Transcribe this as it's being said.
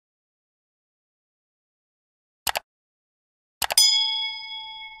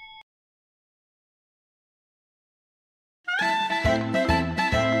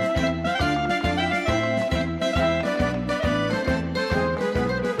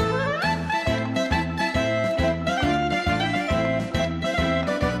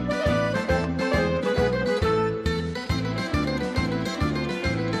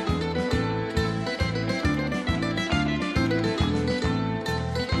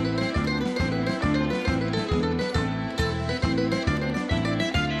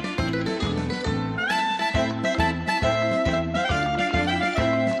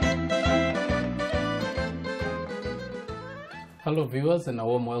Hello viewers, and a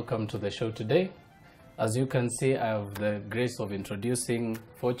warm welcome to the show today. As you can see, I have the grace of introducing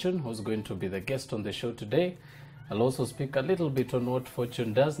Fortune, who's going to be the guest on the show today. I'll also speak a little bit on what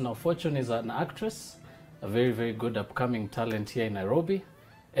Fortune does. Now, Fortune is an actress, a very, very good upcoming talent here in Nairobi.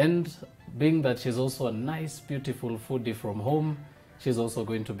 And being that she's also a nice, beautiful foodie from home, she's also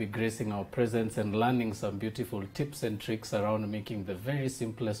going to be gracing our presence and learning some beautiful tips and tricks around making the very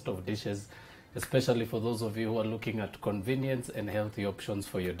simplest of dishes, especially for those of you who are looking at convenience and healthy options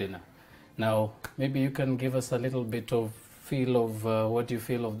for your dinner. Now, maybe you can give us a little bit of feel of what you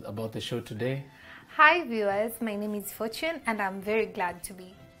feel about the show today. Hi viewers, my name is Fortune and I'm very glad to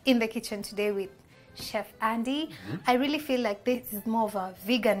be in the kitchen today with Chef Andy. I really feel like this is more of a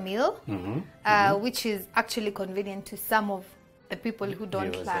vegan meal, which is actually convenient to some of the people who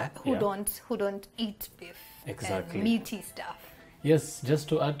don't viewers, who don't eat beef Exactly. and meaty stuff. Yes, just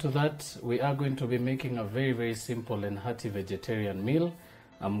to add to that, we are going to be making a very, very simple and hearty vegetarian meal.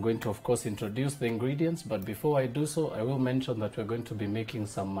 I'm going to, of course, introduce the ingredients, but before I do so, I will mention that we're going to be making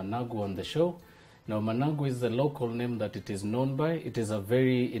some managu on the show. Now, managu is the local name that it is known by. It is a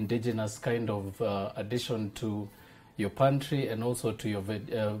very indigenous kind of addition to your pantry and also to your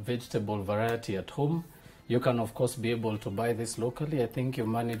vegetable variety at home. You can, of course, be able to buy this locally. I think you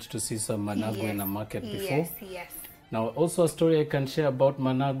managed to see some managu in a market before. Yes. Now, also a story I can share about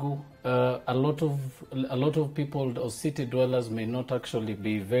managu. A lot of people or city dwellers may not actually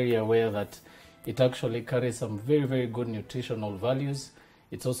be very aware that it actually carries some very, very good nutritional values.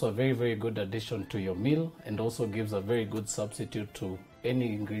 It's also a very, very good addition to your meal and also gives a very good substitute to any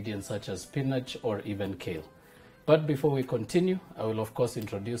ingredient such as spinach or even kale. But before we continue, I will of course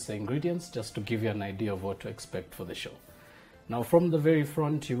introduce the ingredients just to give you an idea of what to expect for the show. Now, from the very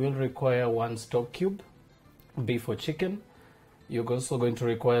front, you will require 1 stock cube, beef or chicken. You're also going to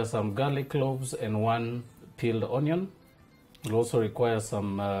require some garlic cloves and 1 peeled onion. You'll also require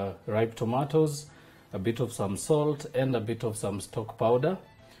some ripe tomatoes, a bit of some salt, and a bit of some stock powder.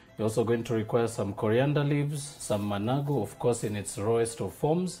 You're also going to require some coriander leaves, some managu, of course, in its rawest of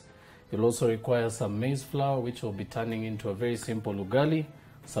forms. You'll also require some maize flour, which will be turning into a very simple ugali,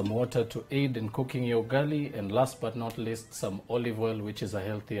 some water to aid in cooking your ugali, and last but not least, some olive oil, which is a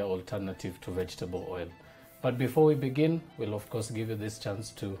healthier alternative to vegetable oil. But before we begin, we'll of course give you this chance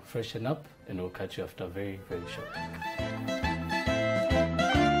to freshen up, and we'll catch you after a very, very short break.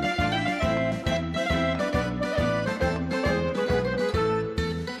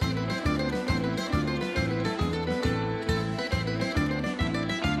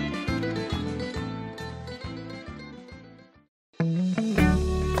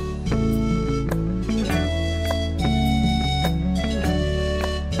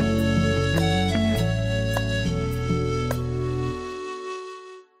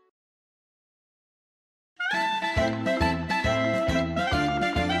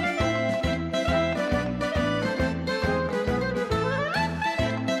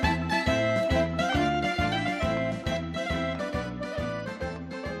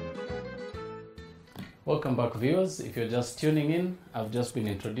 Welcome back viewers. If you're just tuning in, I've just been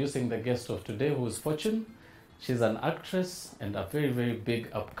introducing the guest of today, who is Fortune. She's an actress and a very, very big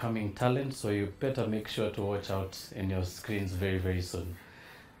upcoming talent, so you better make sure to watch out in your screens very, very soon.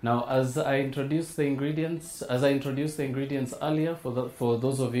 Now, as I introduced the ingredients earlier, for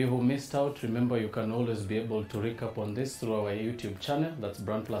those of you who missed out, remember you can always be able to recap on this through our YouTube channel, that's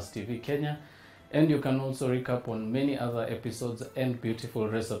BrandPlus TV Kenya. And you can also recap on many other episodes and beautiful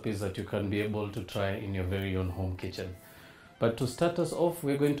recipes that you can be able to try in your very own home kitchen. But to start us off,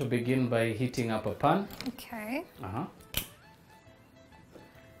 we're going to begin by heating up a pan. Okay. And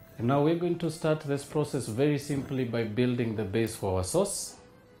now we're going to start this process very simply by building the base for our sauce.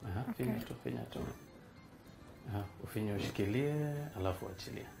 Ufinye ushikilie, alafu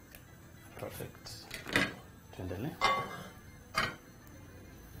achilia. Perfect. Tuendelee.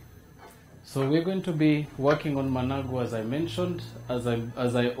 So we're going to be working on managu, as I mentioned. As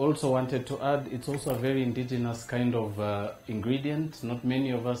I also wanted to add, it's also a very indigenous kind of ingredient. Not many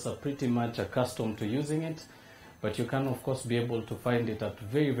of us are pretty much accustomed to using it, but you can of course be able to find it at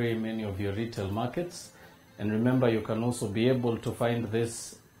very, very many of your retail markets. And remember, you can also be able to find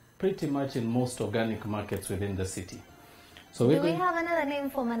this pretty much in most organic markets within the city. So do we have another name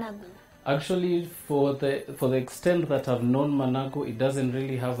for managu? Actually, for the extent that I've known managu, it doesn't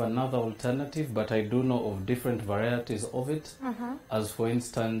really have another alternative, but I do know of different varieties of it. As for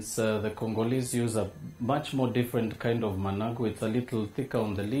instance, the Congolese use a much more different kind of managu. It's a little thicker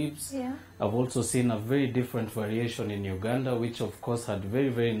on the leaves, I've also seen a very different variation in Uganda, which of course had very,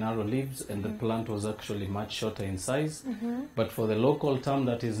 very narrow leaves, and the plant was actually much shorter in size. But for the local term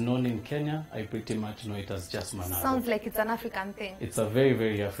that is known in Kenya, I pretty much know it as just Managu. Sounds like it's an African thing. It's a very,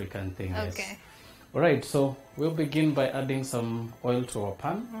 very African thing, yes. Okay. All right, so we'll begin by adding some oil to our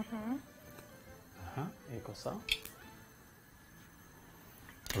pan.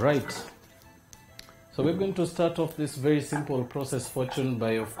 Right. So we're going to start off this very simple process, Fortune,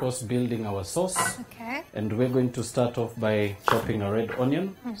 by of course building our sauce. Okay. And we're going to start off by chopping a red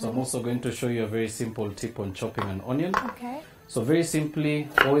onion. So I'm also going to show you a very simple tip on chopping an onion. Okay. So very simply,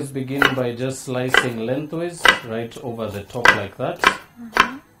 always begin by just slicing lengthways right over the top like that.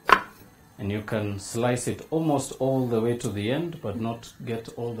 And you can slice it almost all the way to the end, but not get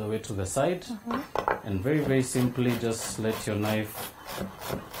all the way to the side. And very, very simply, just let your knife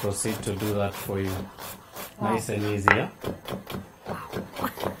proceed to do that for you. Wow. Nice and easy, yeah?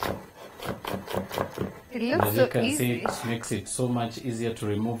 It And looks as so you can easy. see, it makes it so much easier to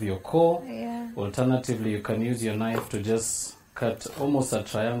remove your core. Yeah. Alternatively, you can use your knife to just cut almost a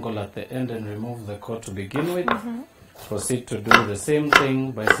triangle at the end and remove the core to begin with. Proceed to do the same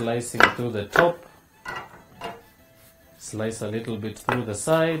thing by slicing through the top. Slice a little bit through the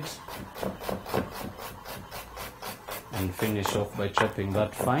side. And finish off by chopping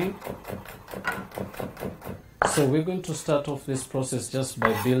that fine. So we're going to start off this process just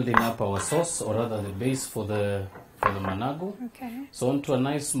by building up our sauce, or rather the base for the managu. Okay. So onto a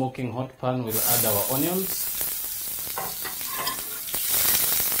nice smoking hot pan, we'll add our onions.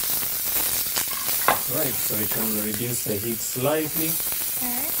 Right, so we can reduce the heat slightly.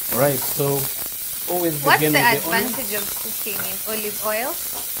 Okay. Right, so always What's begin the with the onion. advantage of cooking in olive oil?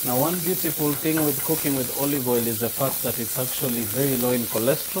 Now, one beautiful thing with cooking with olive oil is the fact that it's actually very low in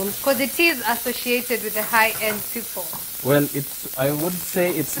cholesterol. Because it is associated with the high-end people. Well, I would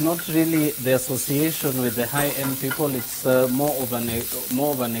say it's not really the association with the high-end people. It's more of an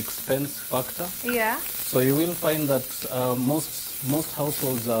expense factor. Yeah. So you will find that most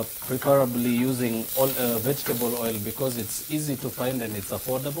households are preferably using vegetable oil because it's easy to find and it's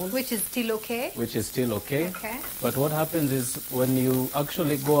affordable. Which is still okay. Which is still okay. Okay. But what happens is when you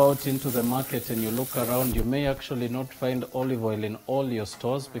actually go out into the market and you look around, you may actually not find olive oil in all your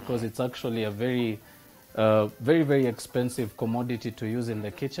stores because it's actually a very, very expensive commodity to use in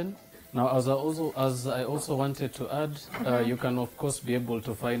the kitchen. Now, as I also wanted to add, you can of course be able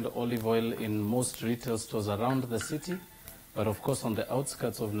to find olive oil in most retail stores around the city. But of course, on the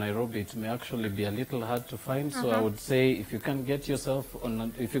outskirts of Nairobi, it may actually be a little hard to find. So I would say, if you can get yourself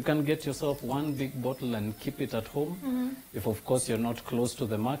one big bottle and keep it at home, if of course you're not close to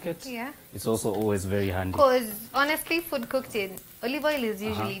the market, Yeah. it's also always very handy. Because honestly, food cooked in olive oil is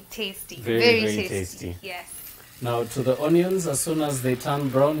usually tasty. Very tasty. Yes. Now, to the onions, as soon as they turn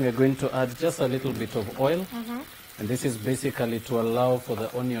brown, we're going to add just a little bit of oil. And this is basically to allow for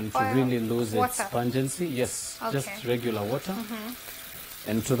the onion to Oil. really lose Water. its pungency. Yes, Okay. just regular water.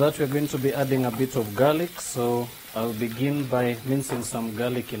 And to that, we're going to be adding a bit of garlic. So I'll begin by mincing some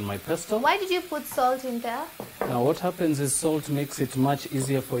garlic in my pesto. Why did you put salt in there? Now, what happens is salt makes it much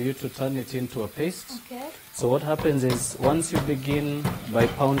easier for you to turn it into a paste. Okay. So what happens is once you begin by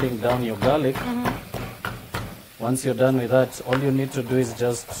pounding down your garlic, once you're done with that, all you need to do is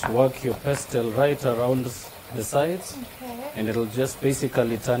just work your pestle right around the sides, and it'll just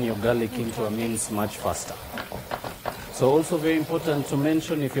basically turn your garlic into a mince much faster. So also very important to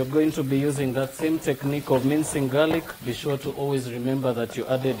mention, if you're going to be using that same technique of mincing garlic, be sure to always remember that you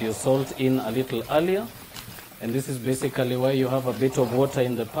added your salt in a little earlier. And this is basically why you have a bit of water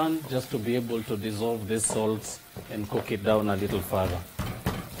in the pan, just to be able to dissolve this salt and cook it down a little further.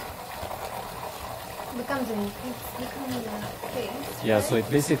 Becomes a paste. Yeah, so it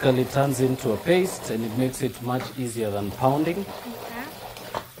basically turns into a paste and it makes it much easier than pounding.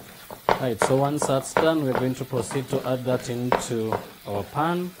 Okay. Right, so once that's done, we're going to proceed to add that into our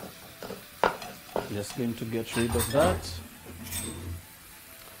pan. Just going to get rid of that.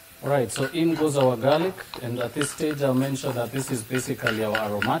 All right, so in goes our garlic, and at this stage I'll mention that this is basically our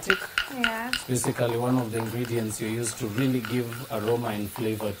aromatic. Yeah. It's basically one of the ingredients you use to really give aroma and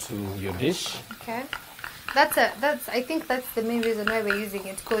flavor to your dish. Okay. I think that's the main reason why we're using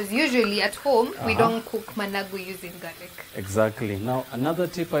it, because usually at home we don't cook managu using garlic. Exactly. Now, another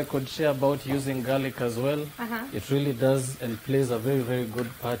tip I could share about using garlic as well, it really does and plays a very, very good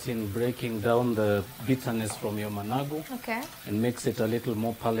part in breaking down the bitterness from your managu. Okay. And makes it a little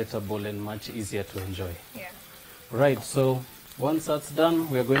more palatable and much easier to enjoy. Yeah. Right, so once that's done,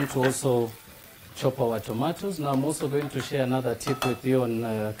 we're going to also chop our tomatoes. Now I'm also going to share another tip with you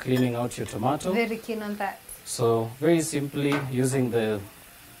on cleaning out your tomato. Very keen on that. So very simply, using the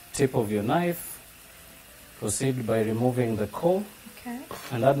tip of your knife, proceed by removing the core. Okay.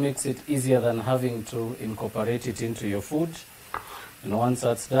 And that makes it easier than having to incorporate it into your food. And once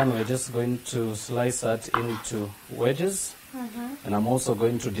that's done, we're just going to slice that into wedges. And I'm also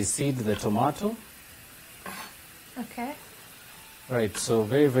going to deseed the tomato. Okay. Right, so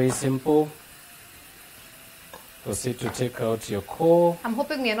very, very simple. Proceed to take out your core. I'm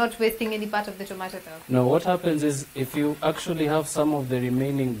hoping we are not wasting any part of the tomato though. Now what happens is if you actually have some of the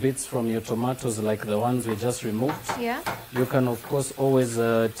remaining bits from your tomatoes like the ones we just removed, Yeah. you can of course always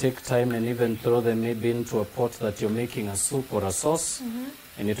take time and even throw them maybe into a pot that you're making a soup or a sauce,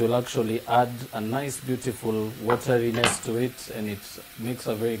 and it will actually add a nice beautiful wateriness to it, and it makes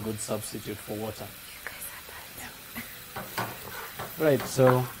a very good substitute for water. Right,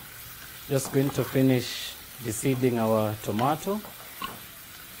 so just going to finish deseeding our tomato.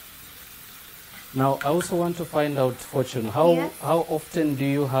 Now, I also want to find out, Fortune, how often do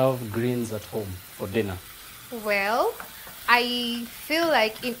you have greens at home for dinner? Well, I feel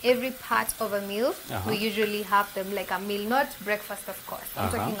like in every part of a meal, we usually have them like a meal, not breakfast, of course.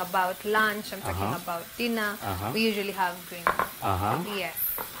 I'm talking about lunch, I'm talking about dinner. We usually have greens. Yes.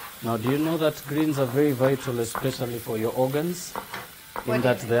 Now, do you know that greens are very vital, especially for your organs? In What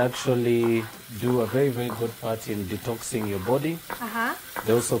that is it? they actually do a very, very good part in detoxing your body.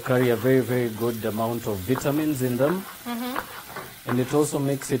 They also carry a very, very good amount of vitamins in them. And it also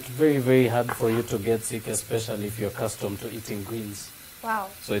makes it very, very hard for you to get sick, especially if you're accustomed to eating greens. Wow.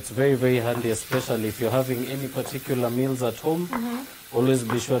 So it's very, very handy, especially if you're having any particular meals at home. Always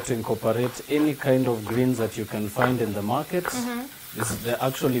be sure to incorporate any kind of greens that you can find in the market. They're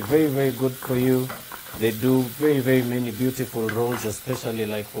actually very, very good for you. They do very, very many beautiful roles, especially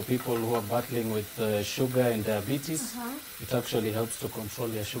like for people who are battling with sugar and diabetes. It actually helps to control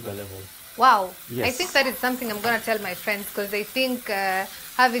your sugar level. Wow. Yes. I think that is something I'm going to tell my friends because they think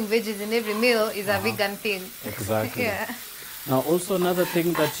having veggies in every meal is a vegan thing. Exactly. Yeah. Now, also another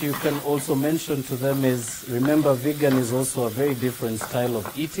thing that you can also mention to them is, remember, vegan is also a very different style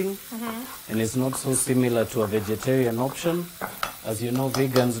of eating, and it's not so similar to a vegetarian option. As you know,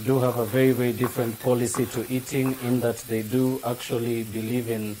 vegans do have a very, very different policy to eating in that they do actually believe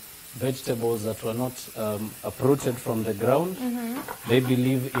in vegetables that were not uprooted from the ground. They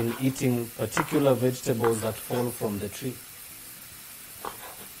believe in eating particular vegetables that fall from the tree.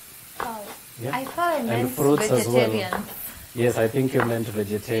 Wow. Yeah. I thought I And meant fruits as well. vegetarian. Yes, I think you meant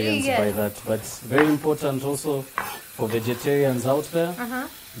vegetarians Yes. by that. But very important also for vegetarians out there.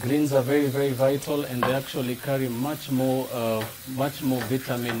 Greens are very, very vital, and they actually carry much more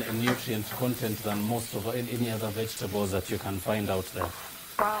vitamin and nutrient content than most of any other vegetables that you can find out there.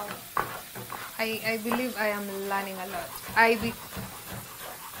 Wow. I believe I am learning a lot.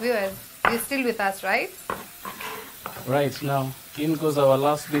 Viewers, you're still with us, right? Right, now in goes our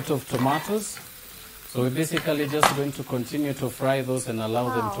last bit of tomatoes. So we're basically just going to continue to fry those and allow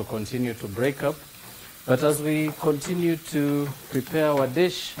them to continue to break up. But as we continue to prepare our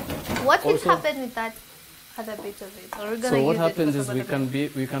dish, What will also- happen with that other bit of it? Or we're gonna so what use it happens for is some other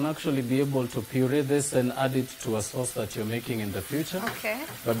bit? we can actually be able to puree this and add it to a sauce that you're making in the future. Okay.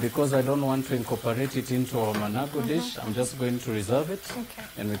 But because I don't want to incorporate it into our Managu dish, I'm just going to reserve it. Okay.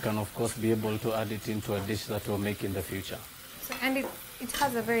 And we can of course be able to add it into a dish that we'll make in the future. So, and it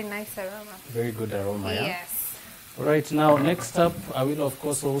has a very nice aroma. Very good aroma, yeah? Yes. Right, now next up, I will of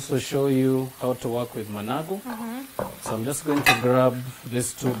course also show you how to work with Managu. So I'm just going to grab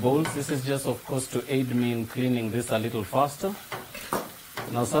these two bowls. This is just of course to aid me in cleaning this a little faster.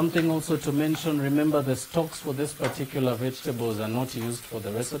 Now something also to mention, remember the stalks for this particular vegetables are not used for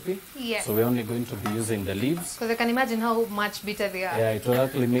the recipe. Yes. So we're only going to be using the leaves. Because I can imagine how much bitter they are. Yeah,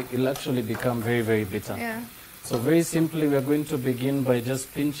 it'll actually become very, very bitter. Yeah. So very simply, we're going to begin by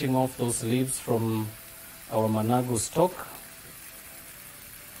just pinching off those leaves from our Managu stalk.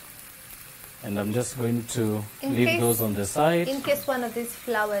 And I'm just going to leave those on the side. In case one of these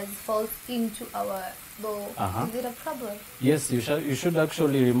flowers falls into our bowl, is it a problem? Yes, you should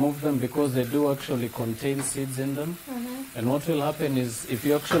actually remove them because they do actually contain seeds in them. And what will happen is if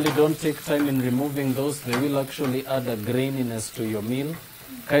you actually don't take time in removing those, they will actually add a graininess to your meal.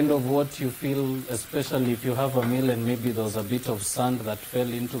 Kind of what you feel, especially if you have a meal and maybe there's a bit of sand that fell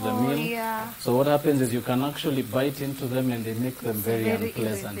into the meal. Yeah. So what happens is you can actually bite into them and they make them very very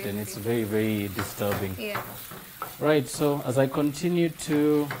unpleasant, and it's irritating. very, very disturbing. Yeah. Right, so as I continue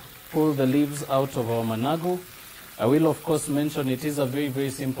to pull the leaves out of our Managu, I will of course mention it is a very,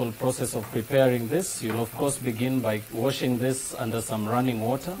 very simple process of preparing this. You'll of course begin by washing this under some running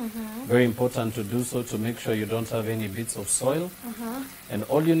water. Very important to do so to make sure you don't have any bits of soil. And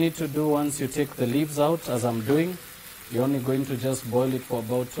all you need to do once you take the leaves out, as I'm doing, You're only going to just boil it for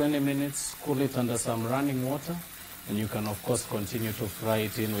about 20 minutes, cool it under some running water, and you can of course continue to fry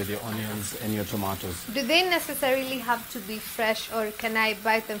it in with your onions and your tomatoes. Do they necessarily have to be fresh, or can I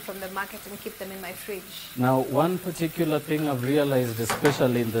buy them from the market and keep them in my fridge? Now, one particular thing I've realized,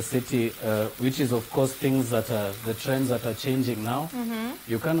 especially in the city, which is of course things that are the trends that are changing now,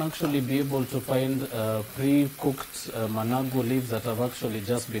 you can actually be able to find pre-cooked managu leaves that have actually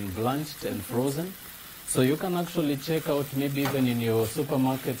just been blanched and frozen. So you can actually check out, maybe even in your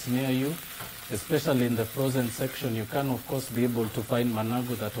supermarkets near you, especially in the frozen section, you can of course be able to find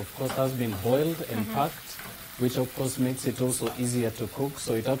managu that of course has been boiled and packed, which of course makes it also easier to cook.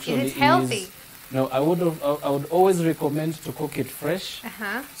 So it actually Is it healthy? No, I would always recommend to cook it fresh.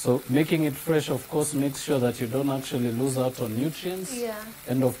 So making it fresh, of course, makes sure that you don't actually lose out on nutrients. Yeah.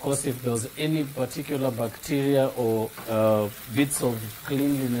 And of course, if there's any particular bacteria or bits of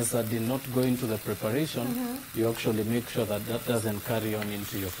cleanliness that did not go into the preparation, you actually make sure that that doesn't carry on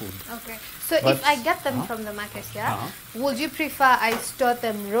into your food. Okay. So if I get them from the market, would you prefer I store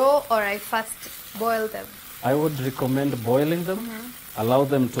them raw or I first boil them? I would recommend boiling them. Allow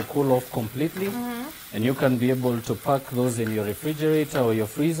them to cool off completely, and you can be able to pack those in your refrigerator or your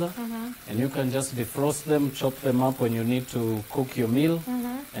freezer, and you can just defrost them, chop them up when you need to cook your meal,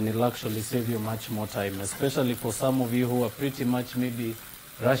 and it'll actually save you much more time, especially for some of you who are pretty much maybe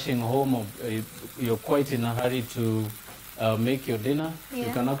rushing home, or you're quite in a hurry to make your dinner.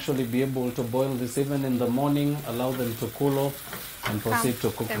 You can actually be able to boil this even in the morning, allow them to cool off, and proceed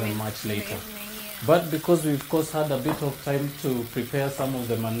to cook them much later. But because we of course had a bit of time to prepare some of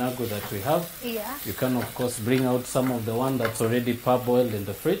the managu that we have, you can of course bring out some of the one that's already parboiled in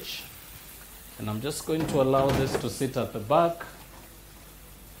the fridge. And I'm just going to allow this to sit at the back.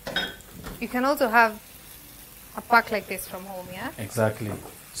 You can also have a pack like this from home, yeah? Exactly.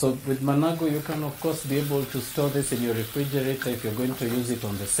 So with managu, you can of course be able to store this in your refrigerator if you're going to use it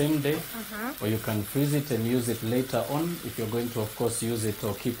on the same day, or you can freeze it and use it later on if you're going to of course use it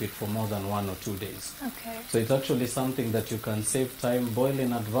or keep it for more than 1 or 2 days. Okay. So it's actually something that you can save time, boil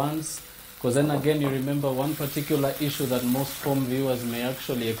in advance, because then again you remember one particular issue that most home viewers may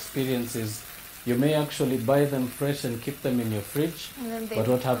actually experience is you may actually buy them fresh and keep them in your fridge, but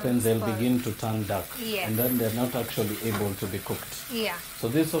what happens, they'll begin to turn dark, and then they're not actually able to be cooked. So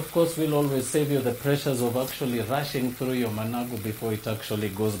this of course will always save you the pressures of actually rushing through your managu before it actually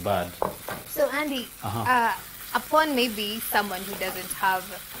goes bad. So Andy, upon maybe someone who doesn't have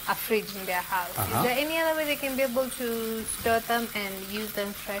a fridge in their house, is there any other way they can be able to store them and use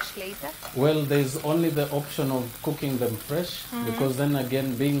them fresh later? Well, there's only the option of cooking them fresh, because then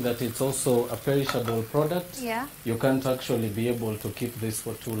again, being that it's also a perishable product, you can't actually be able to keep this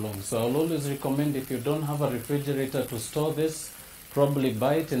for too long. So I'll always recommend, if you don't have a refrigerator to store this, probably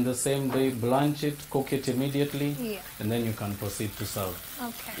buy it in the same day, blanch it, cook it immediately, and then you can proceed to serve.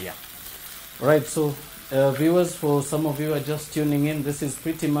 Okay. Right, so viewers, for some of you are just tuning in, this is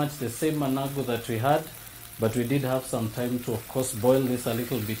pretty much the same managu that we had, but we did have some time to of course boil this a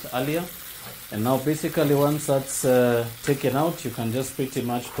little bit earlier. And now basically once that's taken out, you can just pretty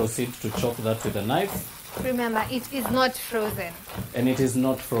much proceed to chop that with a knife. Remember, it is not frozen. And it is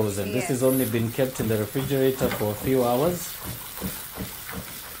not frozen. This has only been kept in the refrigerator for a few hours.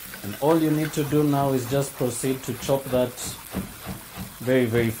 And all you need to do now is just proceed to chop that very,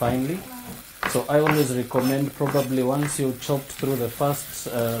 very finely. So I always recommend, probably once you chopped through the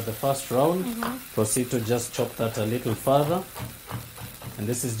first round, proceed to just chop that a little further. And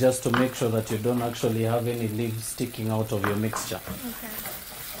this is just to make sure that you don't actually have any leaves sticking out of your mixture.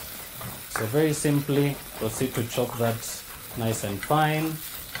 So very simply, proceed to chop that nice and fine.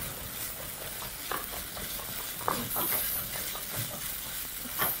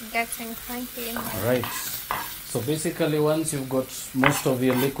 Getting cranky. All right. So basically, once you've got most of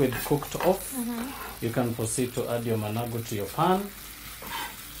your liquid cooked off, you can proceed to add your managu to your pan.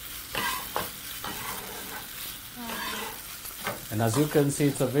 And as you can see,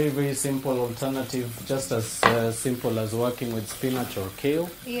 it's a very, very simple alternative, just as simple as working with spinach or kale.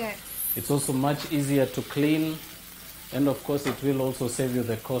 It's also much easier to clean, and of course it will also save you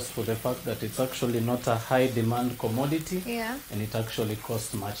the cost for the fact that it's actually not a high demand commodity, and it actually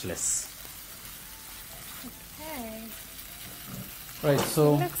costs much less. Right,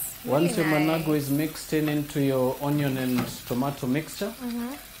 so once your managu is mixed into your onion and tomato mixture,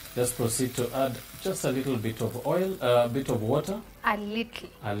 just proceed to add just a little bit of oil, a bit of water. A little.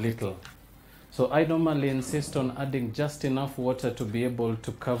 A little. So I normally insist on adding just enough water to be able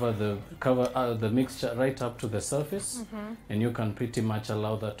to cover the mixture right up to the surface, and you can pretty much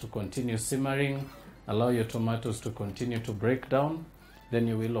allow that to continue simmering, allow your tomatoes to continue to break down, Then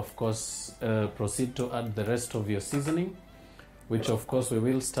you will of course proceed to add the rest of your seasoning, which of course we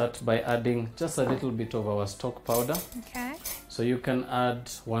will start by adding just a little bit of our stock powder. Okay. So you can add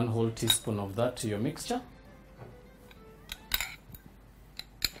 1 whole teaspoon of that to your mixture.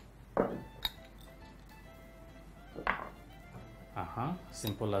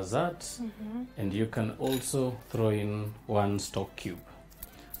 Simple as that. And you can also throw in 1 stock cube.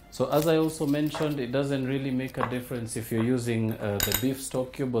 So as I also mentioned, it doesn't really make a difference if you're using the beef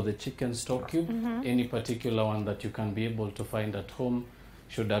stock cube or the chicken stock cube. Any particular one that you can be able to find at home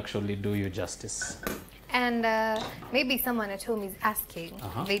should actually do you justice. And maybe someone at home is asking,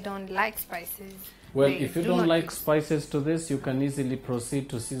 they don't like spices. Well, if you don't like spices to this, you can easily proceed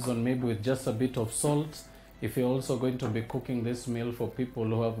to season maybe with just a bit of salt. If you're also going to be cooking this meal for people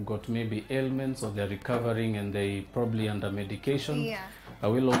who have got maybe ailments or they're recovering and they probably under medication, I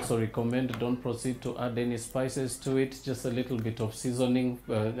will also recommend don't proceed to add any spices to it. Just a little bit of seasoning,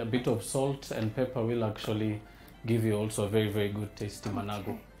 a bit of salt and pepper will actually give you also a very, very good tasty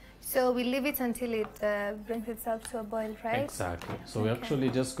managu. So we leave it until it brings itself to a boil, right? Exactly. So we're actually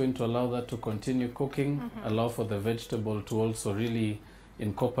just going to allow that to continue cooking, allow for the vegetable to also really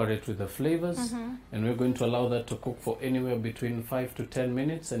incorporate with the flavors, and we're going to allow that to cook for anywhere between 5 to 10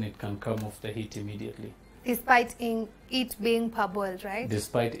 minutes, and it can come off the heat immediately. Despite it being parboiled, right?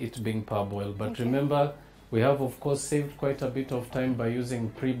 Despite it being parboiled. But remember, we have of course saved quite a bit of time by using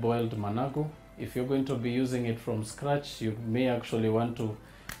pre-boiled managu. If you're going to be using it from scratch, you may actually want to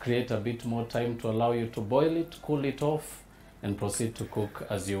create a bit more time to allow you to boil it, cool it off, and proceed to cook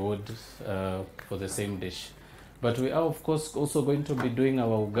as you would for the same dish. But we are of course also going to be doing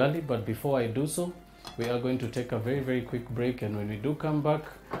our ugali, but before I do so, we are going to take a very, very quick break, and when we do come back,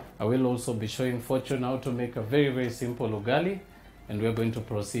 I will also be showing Fortune how to make a very, very simple ugali, and we're going to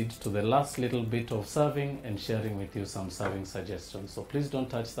proceed to the last little bit of serving and sharing with you some serving suggestions. So please don't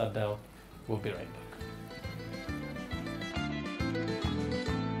touch that dial. We'll be right back.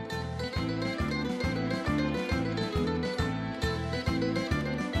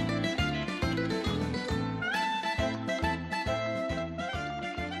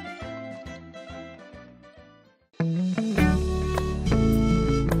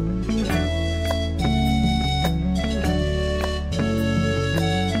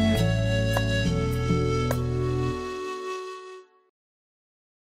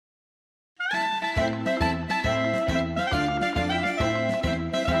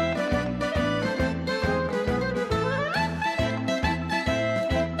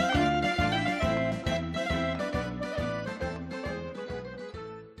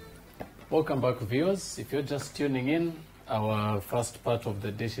 Welcome back, viewers. If you're just tuning in, our first part of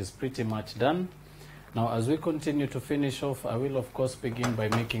the dish is pretty much done. Now, as we continue to finish off, I will of course begin by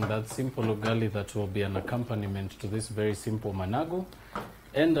making that simple ugali that will be an accompaniment to this very simple managu.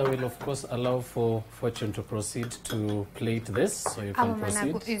 And I will of course allow for Fortune to proceed to plate this, so you can proceed. Our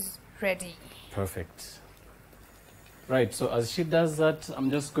managu is ready. Perfect. Right, so as she does that,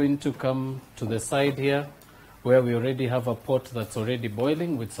 I'm just going to come to the side here where we already have a pot that's already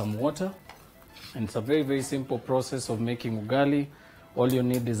boiling with some water. And it's a very, very simple process of making ugali. All you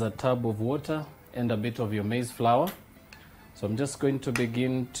need is a tub of water and a bit of your maize flour. So I'm just going to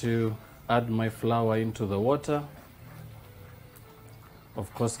begin to add my flour into the water.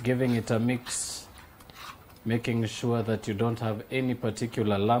 Of course, giving it a mix, making sure that you don't have any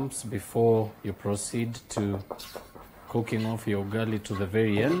particular lumps before you proceed to cooking off your ugali to the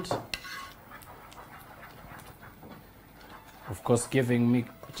very end. Of course, giving me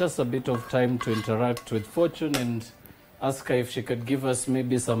just a bit of time to interact with Fortune and ask her if she could give us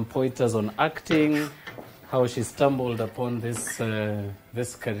maybe some pointers on acting, how she stumbled upon this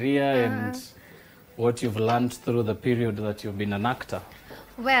this career, and what you've learned through the period that you've been an actor.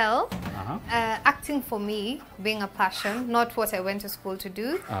 Well, acting for me, being a passion, not what I went to school to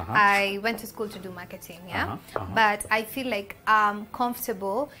do. I went to school to do marketing, but I feel like I'm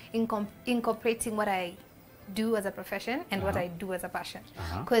comfortable in incorporating what I do as a profession and what I do as a passion.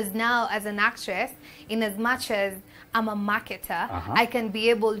 Because now as an actress, in as much as I'm a marketer, I can be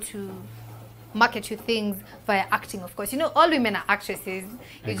able to market you things via acting, of course. You know, all women are actresses.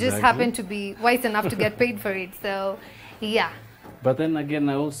 You just happen to be wise enough to get paid for it. So, yeah. But then again,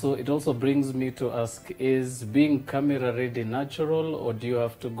 it also brings me to ask, is being camera ready natural, or do you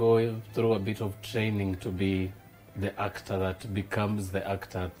have to go through a bit of training to be the actor that becomes the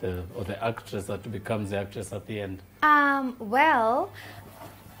actor or the actress that becomes the actress at the end? Well,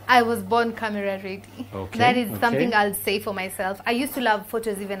 I was born camera ready. That is something I'll say for myself. I used to love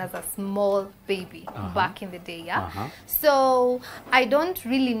photos even as a small baby back in the day, So I don't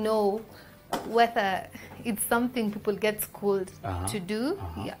really know whether it's something people get schooled to do,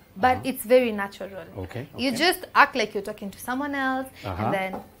 but it's very natural. Okay. You just act like you're talking to someone else, and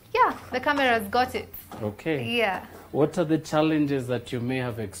then the camera's got it. Okay. Yeah. What are the challenges that you may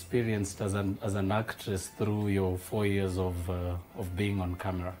have experienced as an actress through your 4 years of being on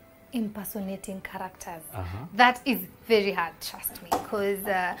camera? Impersonating characters. That is very hard, trust me, because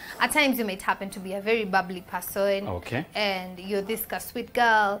at times you might happen to be a very bubbly person, and you're this sweet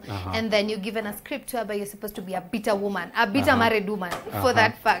girl, and then you're given a script whereby you're supposed to be a bitter woman, a bitter married woman, for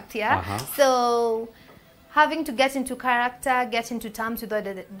that fact, So having to get into character, get into terms with what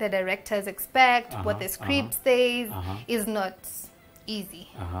the directors expect, what the script says, is not easy.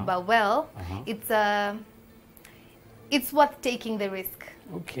 But it's worth taking the risk.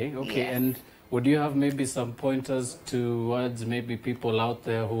 Okay. Yes. And would you have maybe some pointers towards maybe people out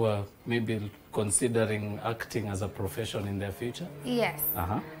there who are maybe considering acting as a profession in their future? Yes.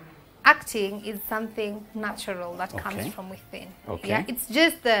 Acting is something natural that comes from within. Yeah, it's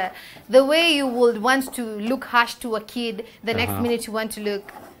just the way you would want to look harsh to a kid, the next minute you want to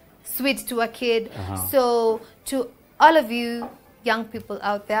look sweet to a kid. So to all of you young people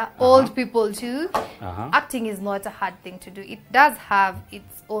out there, old people too, acting is not a hard thing to do. It does have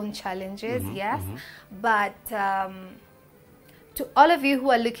its own challenges, yes, but to all of you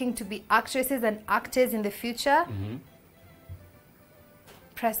who are looking to be actresses and actors in the future,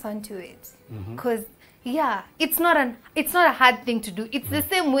 press on to it, because it's not a hard thing to do. It's the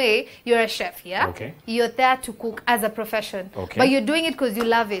same way you're a chef, you're there to cook as a profession, but you're doing it because you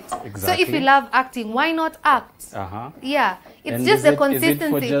love it. So if you love acting, why not act? It's and just the consistency.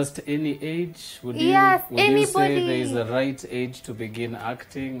 Is it for just any age? Would anybody. You say there is a right age to begin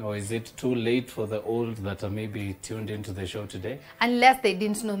acting, or is it too late for the old that are maybe tuned into the show today? Unless they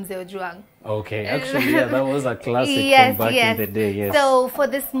didn't know Mzee Ojuang. Okay, actually, that was a classic from back in the day. Yes. So for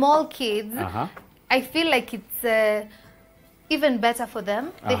the small kids, I feel like it's even better for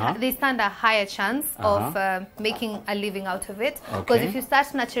them. They stand a higher chance of making a living out of it. Because if you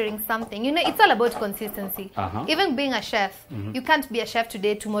start nurturing something, it's all about consistency. Even being a chef, you can't be a chef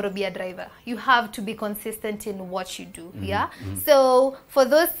today, tomorrow be a driver. You have to be consistent in what you do. So for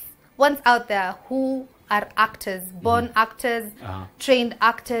those ones out there who are actors, born actors, trained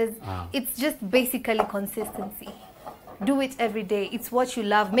actors, it's just basically consistency. Do it every day. It's what you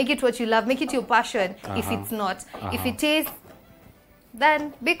love. Make it what you love. Make it your passion. If it's not. If it is,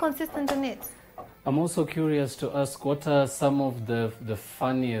 then be consistent in it. I'm also curious to ask, what are some of the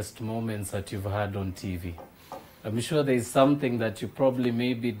funniest moments that you've had on TV? I'm sure there's something that you probably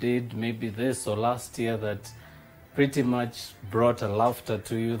maybe did, maybe this or last year, that pretty much brought a laughter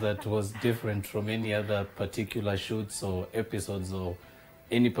to you that was different from any other particular shoots or episodes or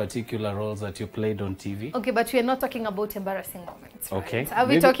any particular roles that you played on TV? Okay, but we are not talking about embarrassing moments, right? Okay. Are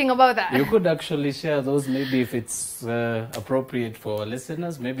we talking about that? You could actually share those, maybe if it's appropriate for our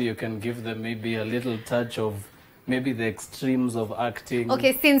listeners. Maybe you can give them maybe a little touch of maybe the extremes of acting.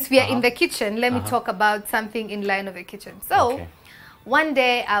 Okay, since we are in the kitchen, let me talk about something in line of the kitchen. So, one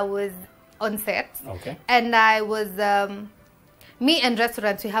day I was on set, and I was... me and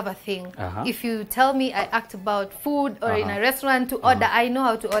restaurants, we have a thing. If you tell me I act about food or in a restaurant to order, I know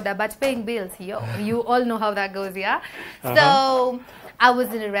how to order, but paying bills, you all know how that goes, So I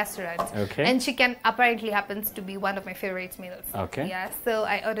was in a restaurant, and chicken apparently happens to be one of my favorite meals. So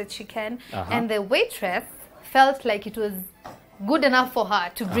I ordered chicken, and the waitress felt like it was good enough for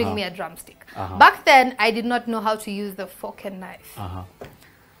her to bring me a drumstick. Back then, I did not know how to use the fork and knife.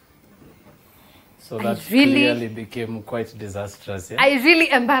 So that clearly became quite disastrous. I really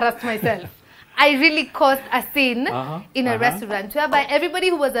embarrassed myself. I really caused a scene in a restaurant whereby everybody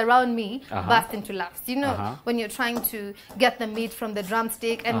who was around me burst into laughs. When you're trying to get the meat from the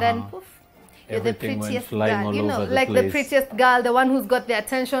drumstick and then poof, you're the prettiest girl. The prettiest girl, the one who's got the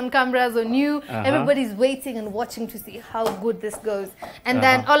attention cameras on you. Everybody's waiting and watching to see how good this goes. And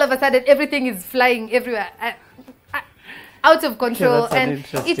then all of a sudden, everything is flying everywhere. Out of control, and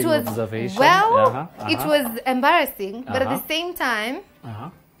it was it was embarrassing, but at the same time,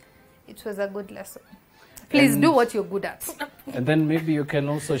 it was a good lesson. Please do what you're good at. And then maybe you can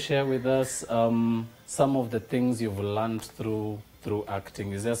also share with us some of the things you've learned through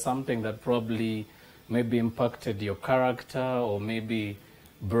acting. Is there something that probably maybe impacted your character, or maybe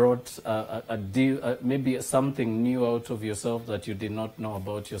brought maybe something new out of yourself that you did not know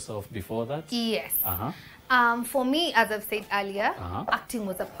about yourself before that? Yes. For me, as I've said earlier, acting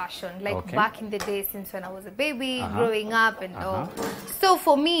was a passion. Like back in the day, since when I was a baby, growing up and all. So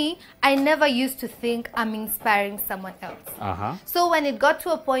for me, I never used to think I'm inspiring someone else. So when it got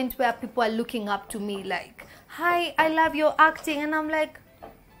to a point where people are looking up to me like, hi, I love your acting. And I'm like,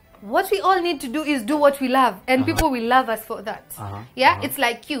 what we all need to do is do what we love, and people will love us for that. It's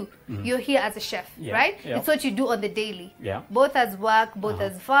like you're here as a chef, right? It's what you do on the daily, both as work, both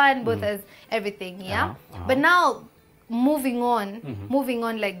as fun, both as everything. But now moving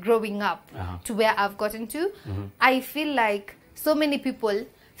on, like growing up to where I've gotten to, I feel like so many people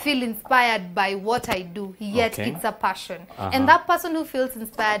feel inspired by what I do, yet it's a passion. And that person who feels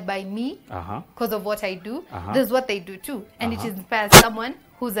inspired by me because of what I do, this is what they do too. And it inspires someone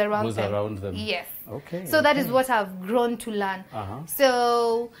who's around them. Yes. So that is what I've grown to learn.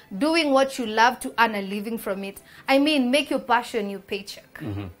 So doing what you love to earn a living from it, I mean, make your passion your paycheck.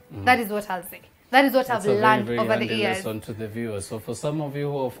 That is what I'll say. That is what I've learned over the years. Lesson to the viewers. So for some of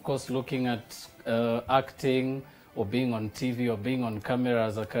you who are, of course, looking at acting, or being on TV or being on camera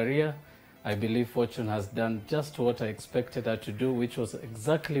as a career, I believe Fortune has done just what I expected her to do, which was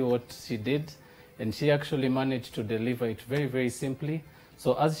exactly what she did. And she actually managed to deliver it very, very simply.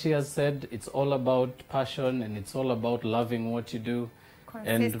 So as she has said, it's all about passion and it's all about loving what you do.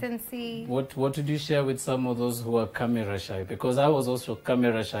 Consistency. And what did you share with some of those who are camera shy? Because I was also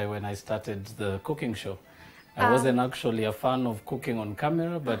camera shy when I started the cooking show. I wasn't actually a fan of cooking on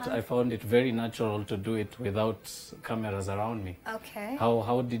camera, but I found it very natural to do it without cameras around me.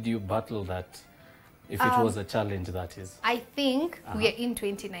 How did you battle that, if it was a challenge, that is? I think we are in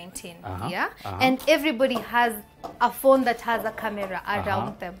 2019, and everybody has a phone that has a camera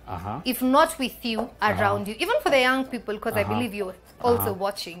around them. If not with you, around you. Even for the young people, because I believe you're also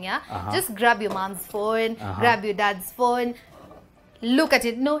watching, just grab your mom's phone, grab your dad's phone, look at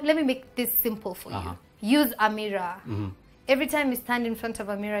it. No, let me make this simple for you. Use a mirror. Every time you stand in front of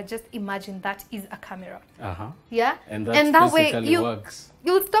a mirror, just imagine that is a camera. And that way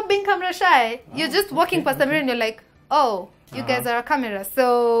you stop being camera shy. You're just walking past the mirror and you're like, oh, you guys are a camera,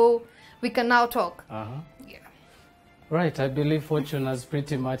 so we can now talk. Right, I believe Fortune has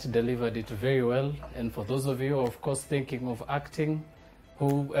pretty much delivered it very well. And for those of you, of course, thinking of acting,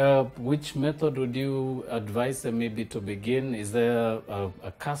 which method would you advise them maybe to begin? Is there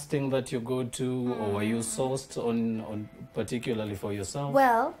a casting that you go to, or are you sourced on particularly for yourself?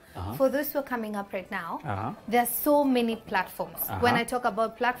 Well, for those who are coming up right now, there are so many platforms. When I talk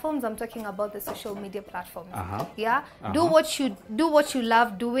about platforms, I'm talking about the social media platforms. Do what you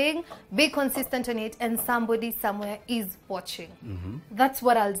love doing, be consistent on it, and somebody somewhere is watching. That's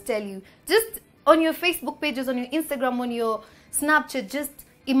what I'll tell you. Just on your Facebook pages, on your Instagram, on your Snapchat, just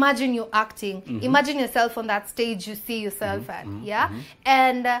imagine you're acting. Imagine yourself on that stage you see yourself at.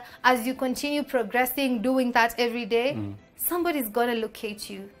 And as you continue progressing, doing that every day, somebody's gonna locate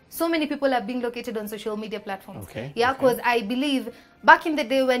you. So many people are being located on social media platforms. Because I believe back in the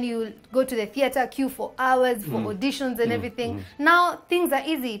day when you go to the theater, queue for hours for auditions and everything, now things are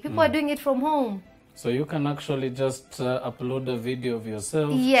easy. People are doing it from home. So you can actually just upload a video of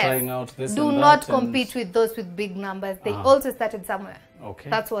yourself trying out this Do and not that compete with those with big numbers. They also started somewhere.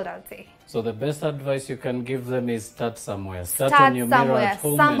 That's what I'll say. So the best advice you can give them is start somewhere. Start on your mirror at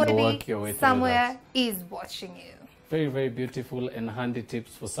home and work your way through somewhere is watching you. Very, very beautiful and handy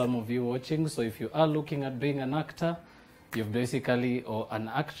tips for some of you watching. So if you are looking at being an actor, you've basically, or an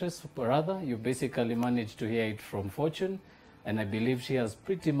actress rather, you've basically managed to hear it from Fortune. And I believe she has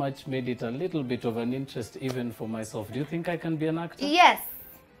pretty much made it a little bit of an interest even for myself. Do you think I can be an actor? Yes.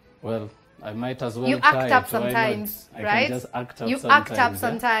 Well, I might as well you try act up sometimes, I right? can just act up you sometimes. act up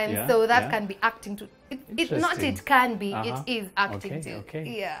sometimes, so that can be acting too. It can be, it is acting too.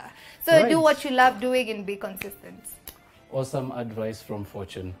 So do what you love doing and be consistent. Awesome advice from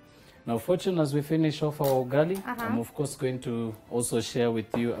Fortune. Now, Fortune, as we finish off our ugali, I'm of course going to also share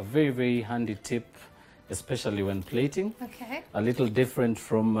with you a very, very handy tip, especially when plating. A little different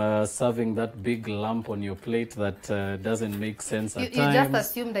from serving that big lump on your plate that doesn't make sense at times. You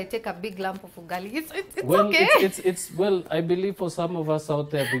just assumed I take a big lump of ugali. It's well, okay. Well, I believe for some of us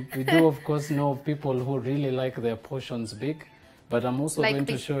out there, we do of course know people who really like their portions big, but I'm also going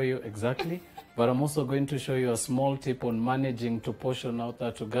to show you But I'm also going to show you a small tip on managing to portion out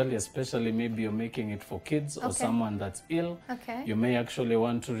that ugali, especially maybe you're making it for kids or someone that's ill. You may actually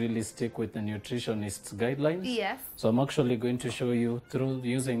want to really stick with the nutritionist's guidelines. So I'm actually going to show you through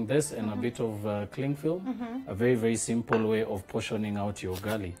using this and a bit of cling film, a very, very simple way of portioning out your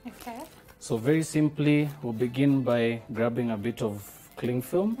ugali. So very simply, we'll begin by grabbing a bit of cling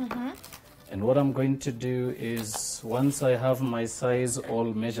film. And what I'm going to do is, once I have my size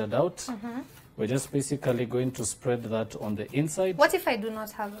all measured out, we're just basically going to spread that on the inside. What if I do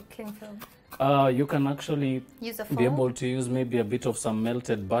not have a cling film? You can actually Use a be foam? able to use maybe a bit of some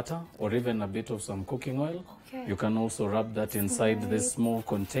melted butter or even a bit of some cooking oil. Okay. You can also rub that inside this small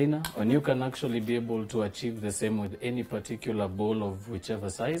container, and you can actually be able to achieve the same with any particular bowl of whichever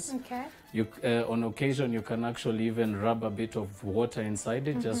size. Okay. You, on occasion, you can actually even rub a bit of water inside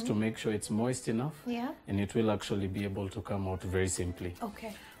it just to make sure it's moist enough. Yeah. And it will actually be able to come out very simply.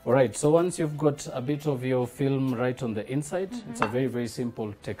 Okay. All right, so once you've got a bit of your film right on the inside, it's a very, very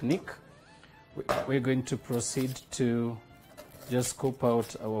simple technique. We're going to proceed to just scoop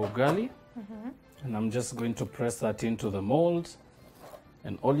out our ugali. And I'm just going to press that into the mold.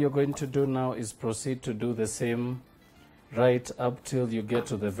 And all you're going to do now is proceed to do the same right up till you get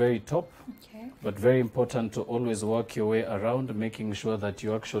to the very top. Okay. But very important to always work your way around, making sure that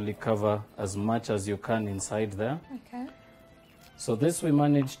you actually cover as much as you can inside there. Okay. So this we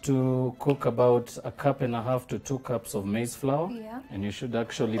managed to cook about 1.5 cups to 2 cups of maize flour. Yeah. And you should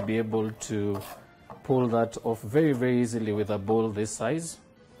actually be able to pull that off very, very easily with a bowl this size.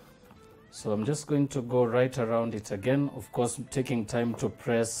 So I'm just going to go right around it again, of course taking time to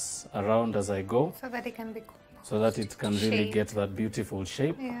press around as I go, So that it can be so that it can really shape. get that beautiful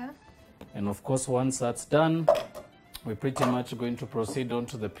shape. Yeah. And of course, once that's done, we're pretty much going to proceed on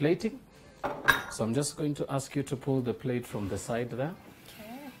to the plating. So I'm just going to ask you to pull the plate from the side there.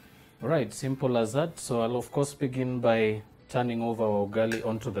 Okay. All right, simple as that. So I'll of course begin by turning over our ugali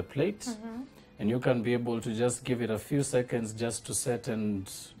onto the plate. And you can be able to just give it a few seconds just to set and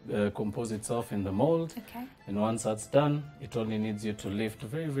compose itself in the mold. Okay. And once that's done, it only needs you to lift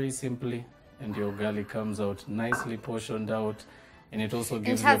very, very simply, and your ugali comes out nicely portioned out. And it also It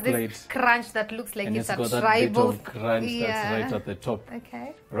gives has your this plate, crunch that looks like and it's it's a got that bit tribal. of crunch that's right at the top.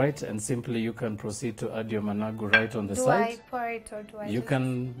 Okay. Right, and simply you can proceed to add your managu right on the Do side. I pour it or do I? You just-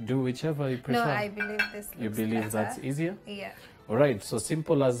 can do whichever you prefer. No, I believe this. You looks believe better. that's easier? Yeah. All right, so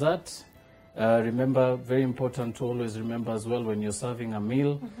simple as that. Remember, very important to always remember as well when you're serving a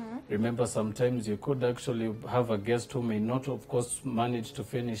meal. Remember, sometimes you could actually have a guest who may not, of course, manage to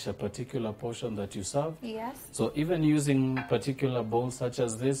finish a particular portion that you serve. Yes. So even using particular bowls such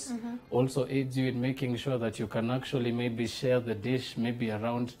as this also aids you in making sure that you can actually maybe share the dish maybe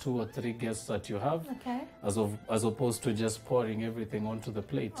around 2 or 3 guests that you have, Okay. as opposed to just pouring everything onto the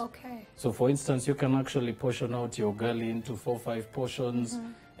plate. Okay. So for instance, you can actually portion out your ugali into 4 or 5 portions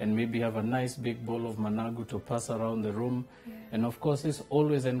and maybe have a nice big bowl of managu to pass around the room. Yeah. And of course, this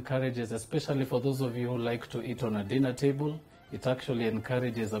always encourages, especially for those of you who like to eat on a dinner table, it actually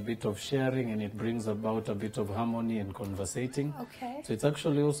encourages a bit of sharing and it brings about a bit of harmony and conversating. Okay. So it's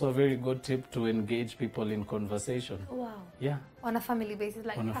actually also a very good tip to engage people in conversation. Wow. Yeah, On a family basis,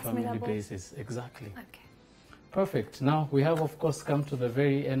 like on a pass me family the bowl. basis, exactly. Okay. Perfect. Now we have, of course, come to the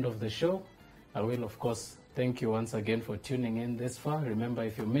very end of the show. I will, of course, thank you once again for tuning in this far. Remember,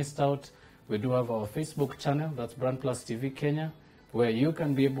 if you missed out, we do have our Facebook channel, that's BrandPlus TV Kenya, where you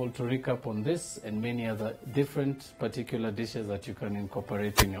can be able to recap on this and many other different particular dishes that you can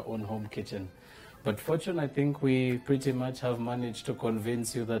incorporate in your own home kitchen. But Fortune, I think we pretty much have managed to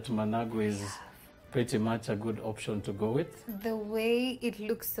convince you that managu is pretty much a good option to go with. The way it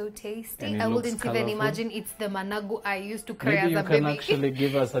looks so tasty, And it I looks wouldn't even colourful. imagine it's the managu I used to cry Maybe as you a can baby. actually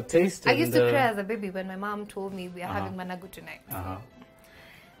give us a taste. I used to and, cry as a baby when my mom told me we are having managu tonight.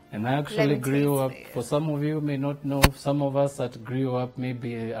 And I actually me grew up, taste it. for some of you may not know, some of us that grew up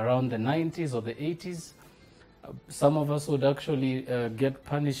maybe around the 90s or the 80s, some of us would actually get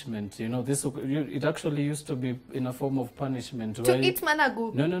punishment. You know, it actually used to be in a form of punishment. To where eat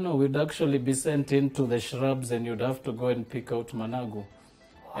managu. No. We'd actually be sent into the shrubs and you'd have to go and pick out managu.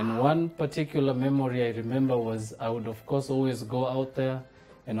 And one particular memory I remember was I would, of course, always go out there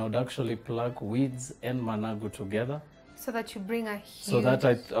and I would actually pluck weeds and managu together. So that you bring a huge... So that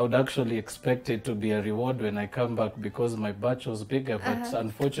I would actually expect it to be a reward when I come back because my batch was bigger. But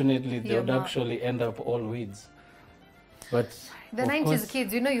unfortunately, they Your would mom. actually end up all weeds. But The of 90s course,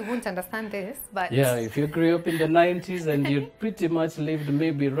 kids, you know you won't understand this, but... yeah, if you grew up in the 90s and you pretty much lived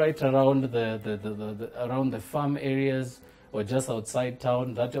maybe right around around the farm areas or just outside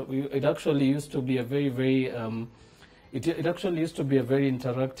town, it actually used to be a very, very it actually used to be a very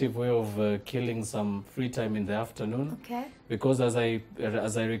interactive way of killing some free time in the afternoon. Okay. Because as I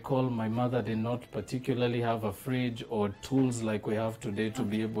recall, my mother did not particularly have a fridge or tools like we have today to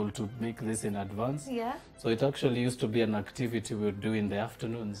be able to make this in advance. Yeah. So it actually used to be an activity we would do in the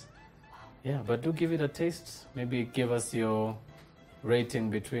afternoons. Yeah, but do give it a taste. Maybe give us your rating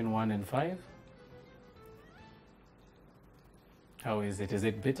between 1 and 5. How is it? Is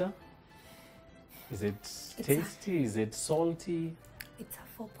it bitter? Is it tasty? Is it salty? It's a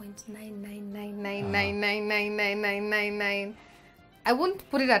 4.99999999999. I won't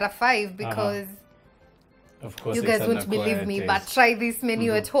put it at a 5 because Of course, you it's guys an won't believe acquired me, taste. but try this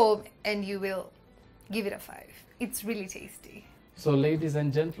menu at home and you will give it a 5. It's really tasty. So, ladies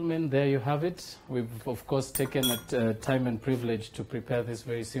and gentlemen, there you have it. We've, of course, taken time and privilege to prepare this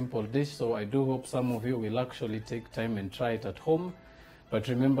very simple dish. So I do hope some of you will actually take time and try it at home. But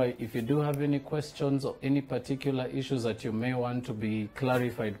remember, if you do have any questions or any particular issues that you may want to be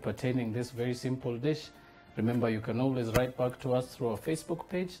clarified pertaining this very simple dish, remember you can always write back to us through our Facebook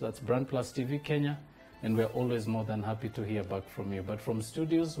page. That's BrandPlus TV Kenya. And we're always more than happy to hear back from you. But from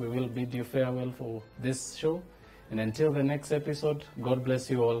studios, we will bid you farewell for this show. And until the next episode, God bless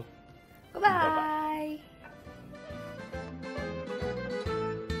you all. Bye-bye.